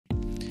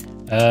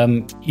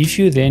If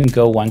you then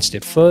go one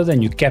step further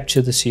and you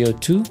capture the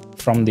CO2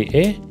 from the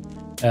air,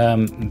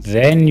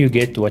 then you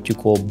get what you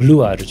call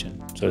blue hydrogen.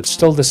 So it's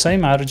still the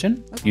same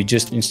hydrogen. You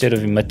just, instead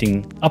of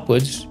emitting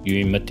upwards,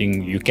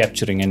 you're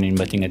capturing and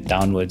emitting it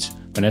downwards.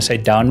 When I say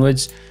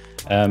downwards,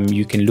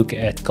 you can look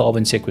at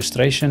carbon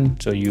sequestration.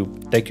 So you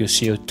take your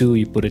CO2,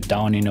 you put it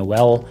down in a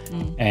well,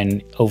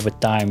 and over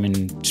time,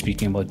 and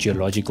speaking about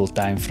geological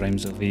time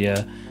frames over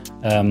here,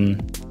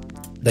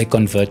 they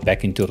convert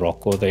back into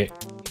rock, or they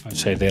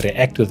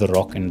react with the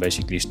rock and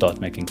basically start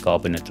making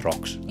carbonate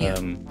rocks. Yeah.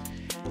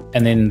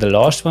 And then the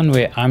last one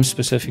where I'm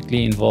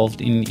specifically involved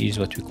in is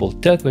what we call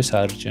turquoise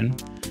hydrogen.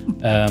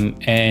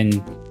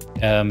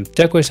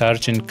 Turquoise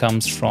hydrogen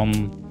comes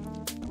from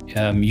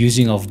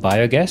using of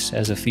biogas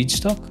as a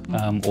feedstock,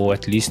 or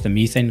at least the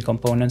methane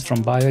component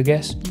from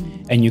biogas.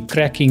 And you're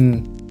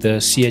cracking the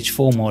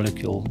CH4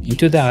 molecule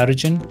into the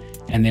hydrogen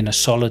and then a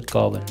solid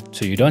carbon.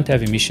 So you don't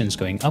have emissions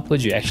going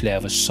upwards, you actually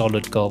have a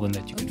solid carbon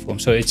that you can form.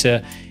 So it's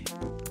a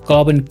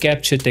carbon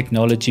capture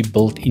technology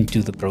built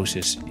into the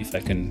process, if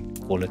I can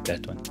call it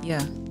that one.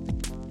 Yeah.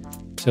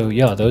 So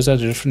yeah, those are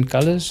the different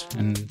colors,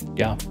 and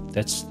yeah,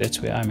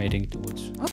 that's where I'm heading towards.